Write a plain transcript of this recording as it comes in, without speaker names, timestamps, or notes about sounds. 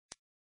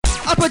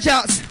Apple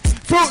Jacks,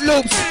 Fruit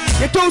Loops,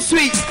 you're too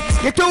sweet,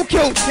 you're too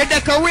cute, you're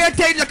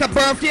decorated like a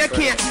birthday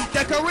cake,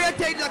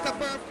 decorated like a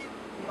birthday.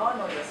 We all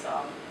know the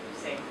song,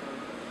 Sing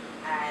Fruit,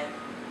 and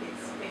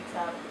it's picked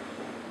up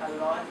a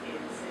lot in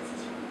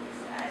city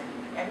streets, and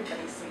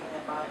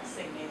everybody's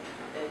singing.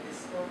 The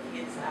school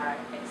kids are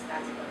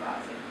ecstatic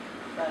about it.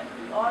 But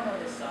we all know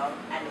the song,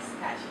 and it's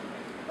catchy.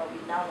 But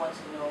we now want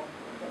to know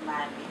the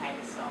man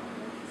behind the song,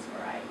 who is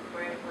Fari.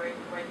 Where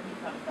did he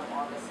come from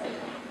all of a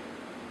sudden?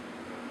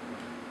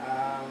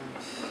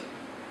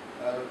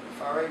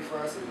 Fari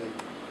first is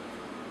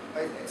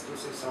like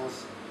exclusive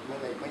songs.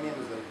 Like my name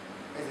is like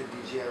as a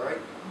DJ,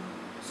 right?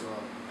 So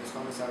it's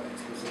coming out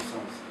exclusive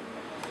songs.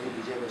 So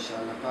DJ with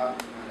Shalna Pop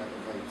and other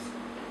vibes,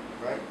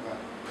 right? But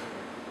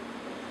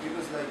it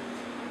was like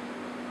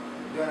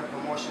doing a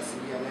promotion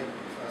CD like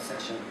for a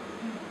session,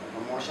 a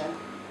promotion,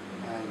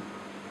 and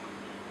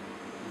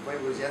the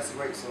vibe was just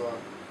right. So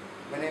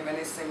when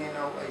they singing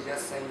out, I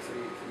just sing for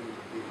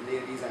the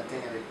ladies and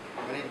things. Like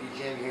when they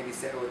DJ, me hear they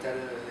say, "Oh, tell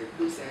them like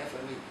do something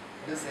for me,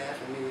 do something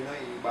for me," you know,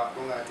 in the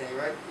background and thing,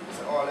 right?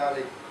 So all that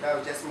like that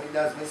was just me.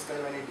 That's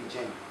basically when they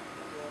DJ,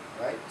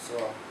 right?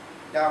 So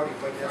that was the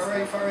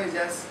vibe. Fari is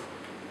just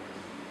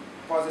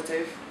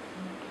positive,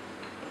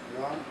 you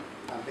know,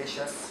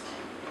 ambitious.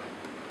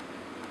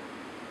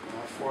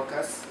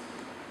 Focus,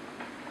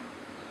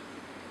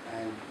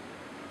 and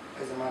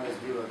as a man that's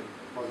deal with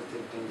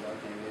positive things, I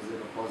think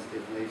there's a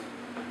positive life.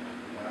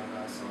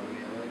 So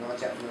we're not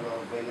chatting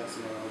about violence,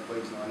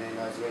 vibes, and then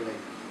as well,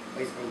 like, I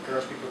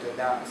encourage people to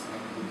dance,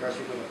 encourage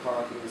people to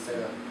party instead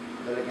of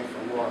they're looking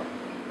for war.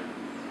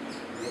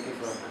 They're looking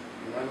for,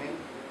 you know what I mean?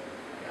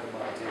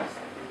 About things.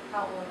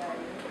 How old are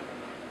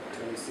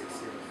you? 26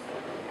 years.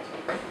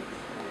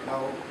 Now,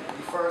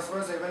 the first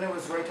verse, when I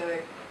was writing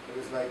it, it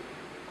was like,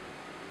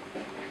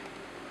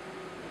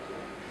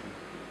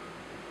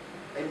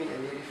 I meet a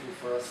lady for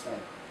the first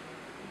time,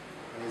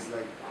 and it's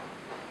like,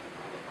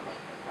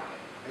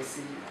 I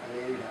see a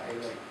lady that I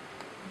like,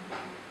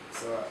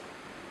 so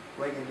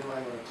what I can do,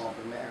 I'm going to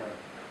compliment her.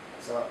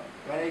 So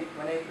when I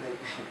like,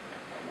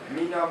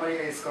 me normally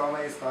I call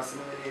my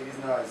customer ladies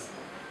now as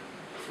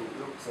Fruit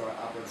Loops or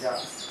Apple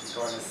Jacks,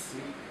 because it's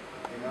sweet,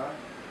 you know,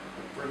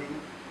 pretty,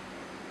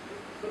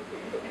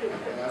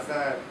 you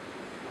understand?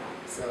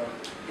 So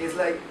it's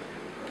like,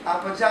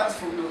 Apple Jacks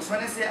Fruit Loops. When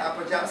I say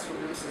Apple Jacks Fruit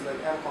Loops, it's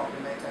like I'm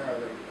complimenting her.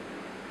 Like,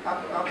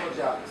 Apple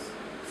Jacks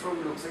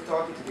Fruit Loops, I'm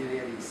talking to the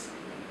ladies.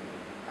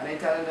 And I'm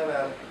telling them,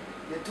 well,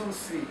 you're too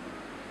sweet,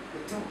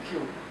 you're too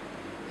cute.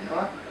 You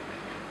know?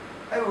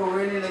 I would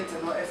really like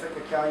to know if I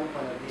could carry you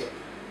on a date.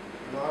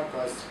 You know,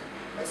 because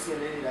I see a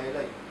lady that I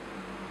like.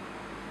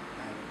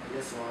 And I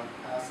just want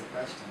to ask a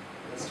question.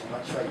 I just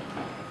want to try,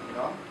 you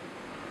know?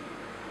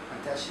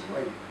 Until she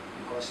wait,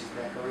 because she's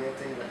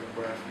decorating like a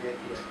birthday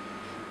cake.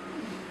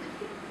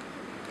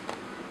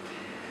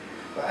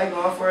 But I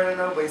go further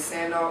now by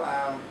saying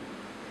now,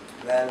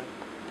 well,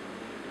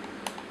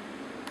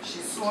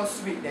 she's so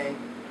sweet then.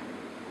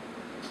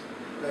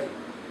 Like,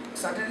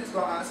 sometimes I go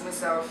ask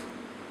myself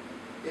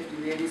if the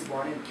lady's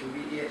born in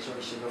QVH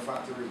or Sugar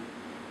Factory,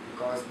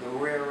 because they're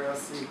real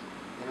sweet.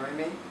 You know what I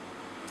mean?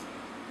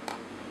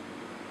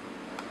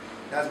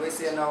 That's why I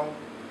say now,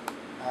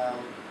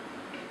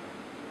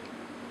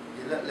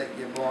 you look like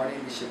you're born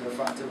in the Sugar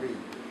Factory,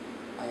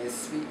 and you're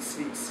sweet,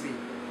 sweet, sweet.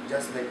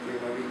 Just like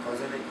creamery,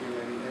 because I like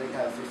creamery, I like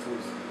healthy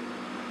foods.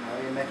 I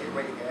didn't make it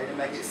right, I didn't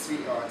make it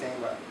sweet or anything,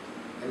 but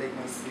I like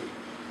my sweet.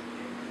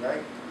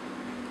 Right?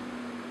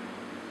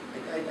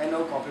 I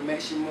know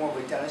compliment she more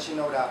by telling she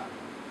know that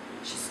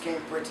she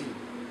skin pretty.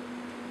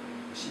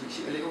 She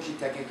like how she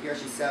taking care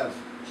of herself.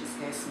 She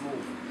skin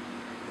smooth.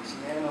 She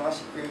ain't know how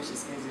she cream, she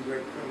skins with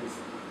great creams.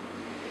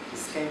 She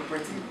skin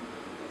pretty.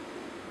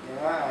 You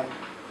know, and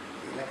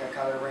like a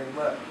coloring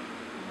but.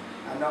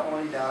 And not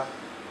only that,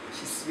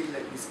 she's sweet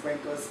like the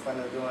sprinkles on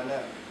the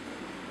donut.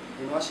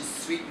 You know, she's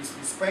sweet.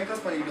 The sprinkles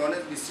on the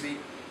donut be sweet.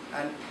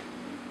 And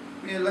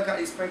when you look at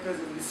the sprinkles,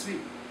 it'll be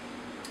sweet.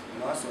 You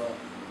know, so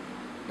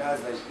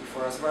that's like the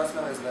first verse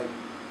now is like,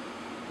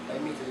 I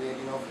meet a lady,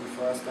 you know, for the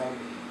first time,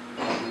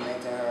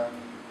 complimenting her,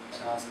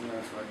 asking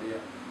her for a date,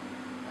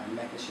 and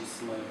making she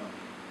smile, you know.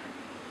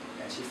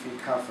 And she feel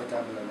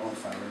comfortable around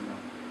Fari, you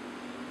know.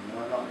 You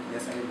know, not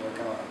just anybody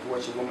can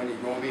approach a woman, it's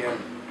going to be a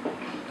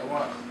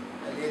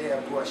lady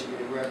approach, she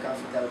be real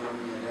comfortable with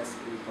me, and that's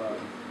pretty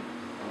important.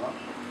 You know?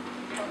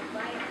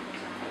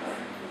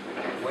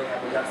 Why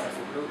Apple Jacks and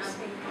Fruit Loops?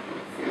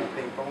 And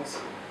ping pongs.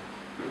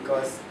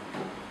 Because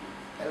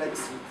I like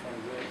sweet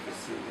things, very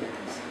sweet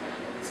things.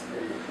 And it's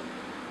pretty.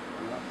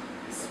 You know?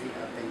 The sweet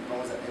and ping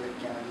pongs, I like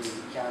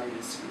candy,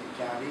 the sweet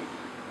candy.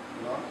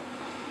 You know?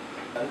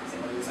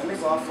 Let me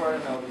go on further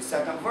now. The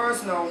second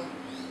verse now,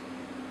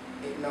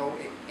 it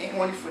ain't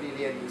only for the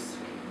ladies.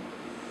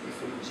 It's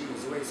for the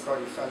G's, the way it's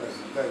called the fellas,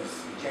 the guys,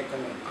 the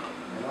gentlemen,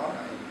 you know,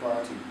 at the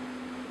party.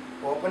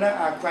 Open it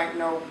and crank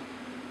now,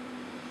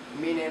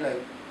 meaning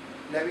like,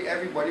 let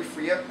everybody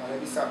free up and let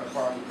me start the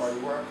party. Party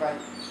word crank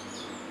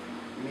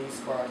means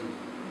party,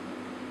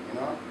 you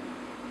know,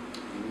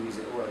 the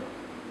music word.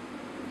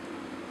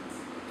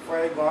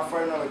 Fari go on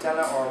Fari now, we tell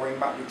her, or ring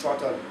back the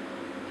throttle.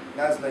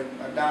 That's like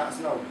a dance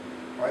now.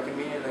 Or I can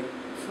mean it like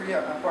free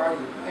up a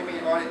party. I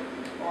mean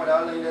all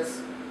that like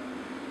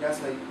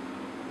that's like,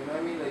 you know what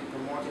I mean, like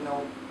promoting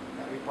now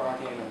that we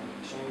partying now,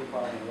 showing we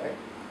partying, right?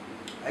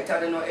 I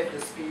tell them now if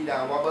the speed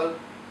and wobble,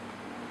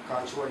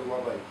 control the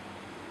wobble.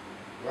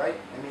 Right?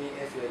 I mean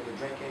if you're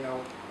drinking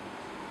now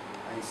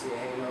and you say,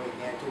 hey, you know, you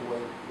can't too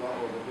well, you don't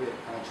overdo it,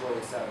 control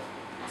yourself.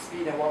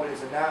 Speed and wobble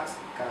is a dance,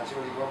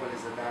 control the wobble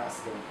is a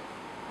dance too.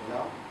 You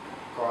know?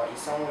 Because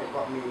it's something that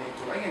got me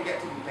into. I can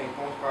get to the ping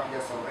pong part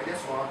just so I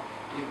just want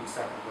to give you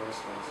second verse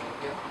first.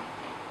 Okay?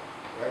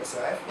 Right? So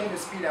if the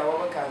speed and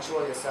wobble,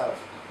 control yourself.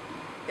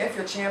 If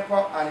your chain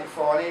pop and it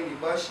fall in the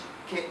bush,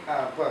 kick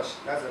and push.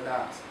 That's a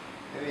dance.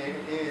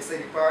 If you see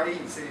the party,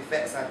 you see the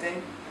fats and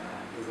thing,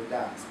 it's a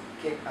dance.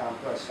 Kick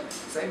and push.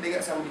 So if they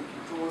get some of the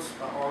crews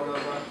from all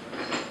over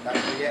that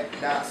create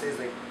dances,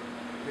 like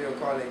they'll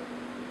call it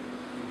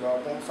the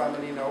Punk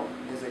family now,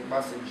 there's like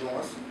Boston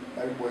Jones,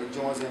 everybody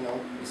Jones in now,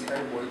 you see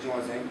everybody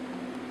Jones in.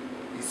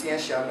 You see a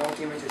shell now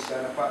team which is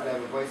shell apart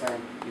level boys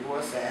and the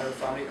whole Sahel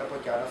family, upper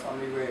Canada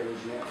family, where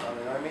originate family,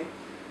 you know what I mean?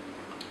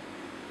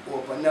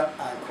 Open up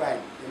and cry,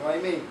 you know what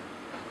I mean?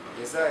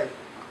 Yes, right.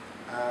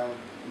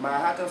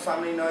 Manhattan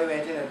family now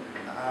went in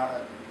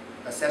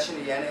a session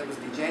again, it was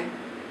DJing.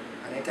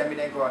 And they tell me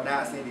they go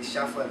dancing the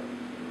shuffle.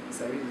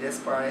 So really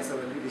just party, so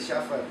we do the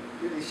shuffle,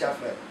 you know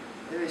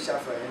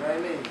what I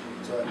mean?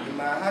 So in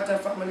Manhattan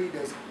family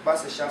there's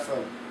bust a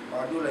shuffle.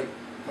 Or do like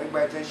my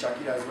boy drink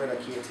Shakira as well a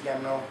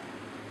KTM now.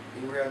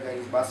 The real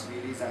guys bust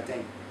wheelies and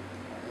thing.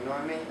 You know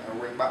what I mean? And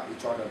bring back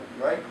each other,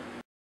 right?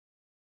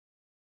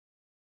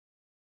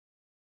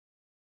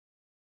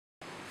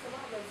 So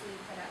what was the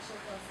production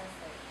process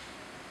like?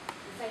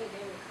 You said you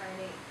didn't record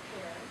it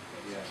here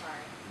with your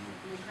car.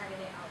 You recorded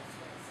it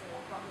elsewhere. So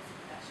what was the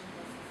production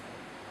process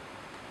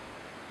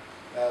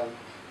like?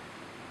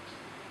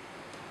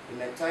 The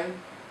next time,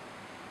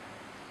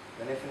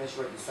 when I finished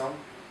with the song,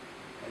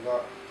 I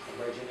got a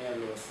Virgin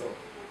Little soap.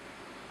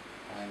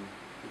 And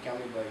he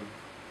came by,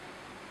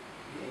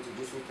 he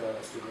introduced me to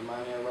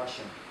Romania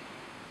Russian,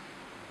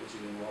 which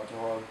is in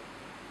Waterhall,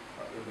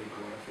 everybody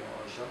going up here in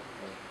Russia.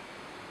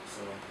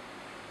 So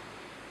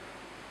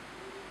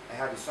I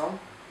had the song.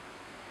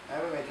 I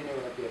haven't made any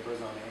of the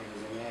papers on it, it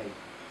was in my head.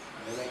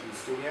 And I went in the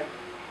studio,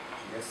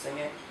 just sing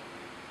it,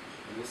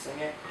 and you sing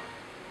it,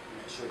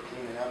 make sure it's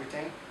clean and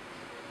everything.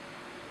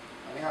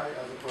 And I had it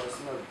as a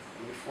personal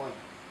on my phone.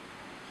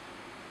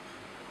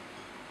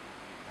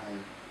 And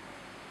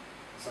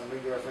some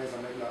big girlfriends,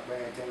 some big not buy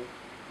anything,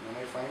 you know,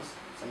 my friends,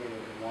 some of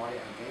them want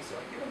it and things, so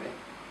I give them it.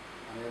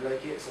 And they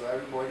like it, so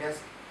everybody gets,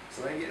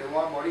 so when I get the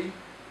one body,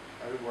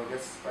 everybody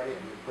gets spread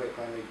it and they put it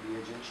on like the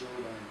agent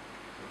tube and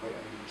they put it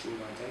on the tube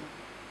and thing.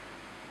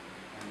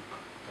 And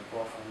they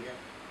go from there.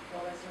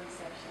 What was the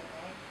reception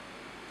like?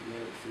 You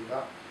made it feel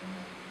that.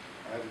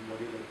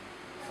 Everybody like,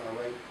 so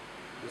right,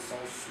 this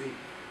sounds sweet.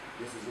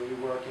 This is really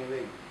working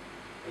with.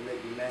 They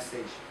like the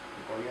message.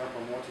 Because you're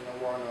promoting a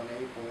war now,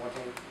 you're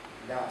promoting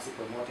dance, you're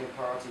promoting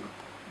party.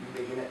 You're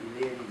begging at the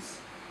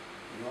ladies.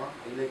 You know,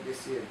 they like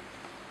this here.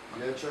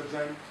 Little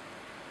children,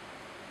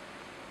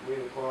 we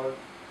call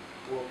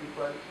poor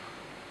people.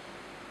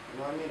 You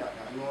know what I mean? That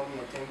know me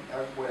and think,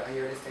 everybody that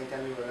hear this thing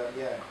tell me, well,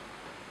 yeah,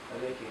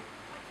 I like it.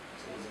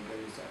 So it's a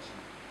good reception.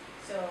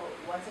 So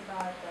what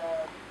about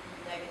the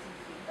negative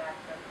feedback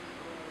from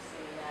people who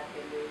say that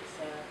the lyrics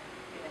are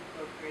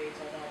inappropriate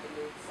or that the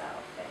lyrics are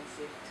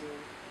offensive to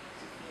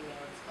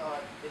females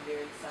or the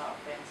lyrics are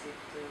offensive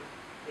to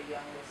the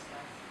young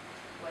listeners?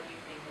 What do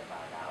you think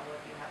about that? What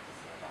do you have to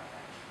say about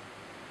that?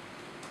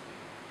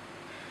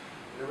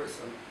 Lyrics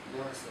are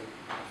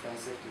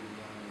offensive to the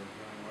young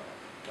listeners.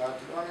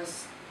 But to be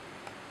honest,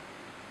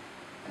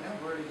 I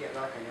never really get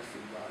that kind of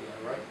feedback,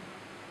 yeah, right?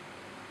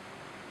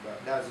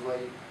 But that's why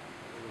it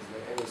was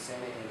like I was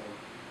saying it, and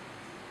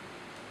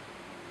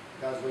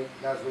that's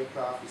why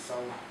craft the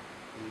song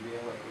in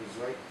there what it was,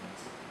 right?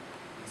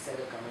 Instead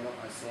of coming up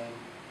and saying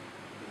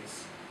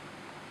this,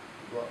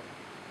 but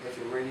if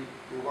you really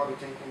you want to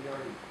be thinking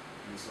dirty,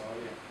 it's all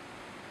yeah.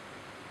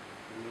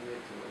 You need it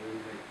to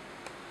really like,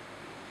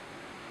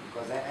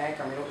 because I ain't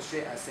coming up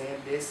straight and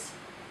saying this,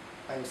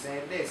 I'm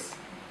saying this.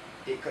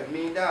 It could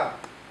mean that.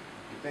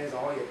 Depends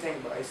on how you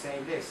think, but I'm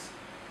saying this.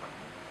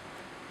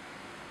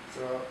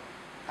 So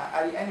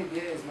at the end of the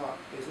day, it's not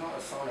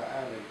a song that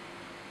I'm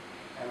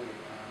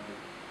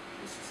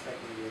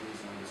disrespecting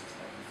ladies and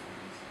disrespecting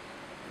friends.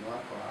 You know,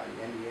 because at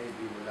the end of the day, it's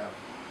people love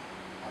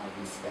and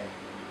respect.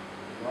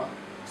 You know?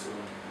 So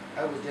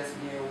I was just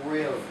being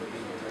real with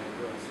people to the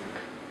girls.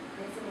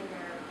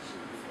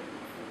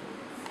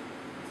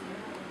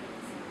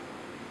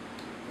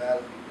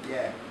 Well,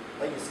 yeah,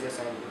 let me say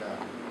something to that.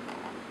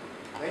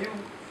 When you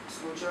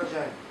school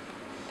children,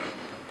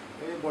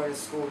 when you go to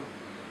school,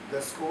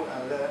 the school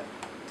and learn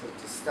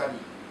to study.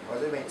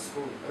 Because I went to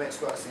school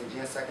at St.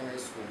 James Secondary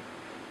School.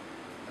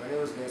 And when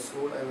I was in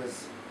school, I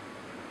was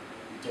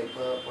the type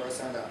of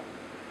person that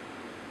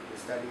would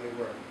study my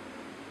work.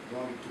 You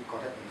don't be too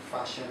caught up in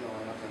fashion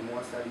or nothing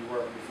more study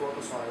work. You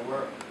focus on the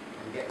work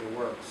and get the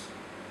works.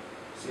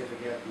 say if you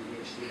get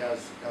PhD,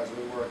 that's what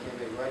we're working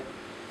with, right?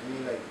 I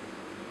mean, like,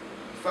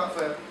 for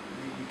the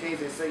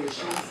things inside your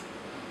shoes,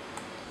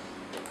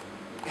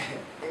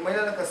 it might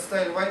not look a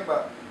style, right?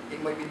 But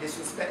it might be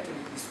disrespect to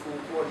the school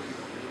code,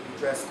 the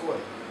dress code.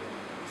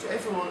 So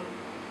if you want,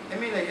 I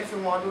mean, like, if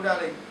you want to do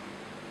that, like,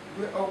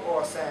 do it out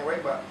or sign,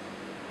 right? But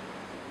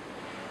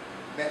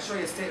make sure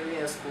you stay within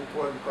your school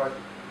code, because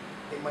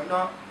it might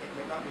not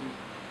be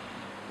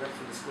right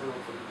for the school,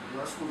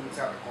 students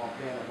have to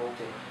complain about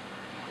it,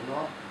 you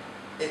know.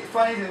 It's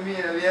funny to me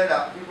in a way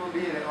that people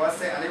being in our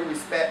set and they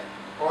respect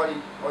all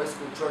the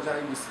school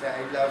children, they respect,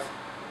 I love,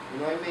 you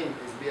know what I mean?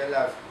 It's be a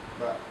love.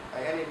 But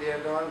at any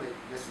day done, they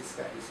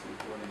disrespect the school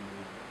code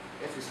anyway.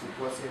 If the school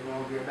code say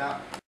no, we're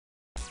not.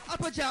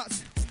 Upper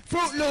jacks,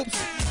 Fruit Loops,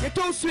 you're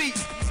too sweet,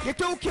 you're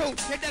too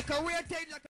cute, you're decorated like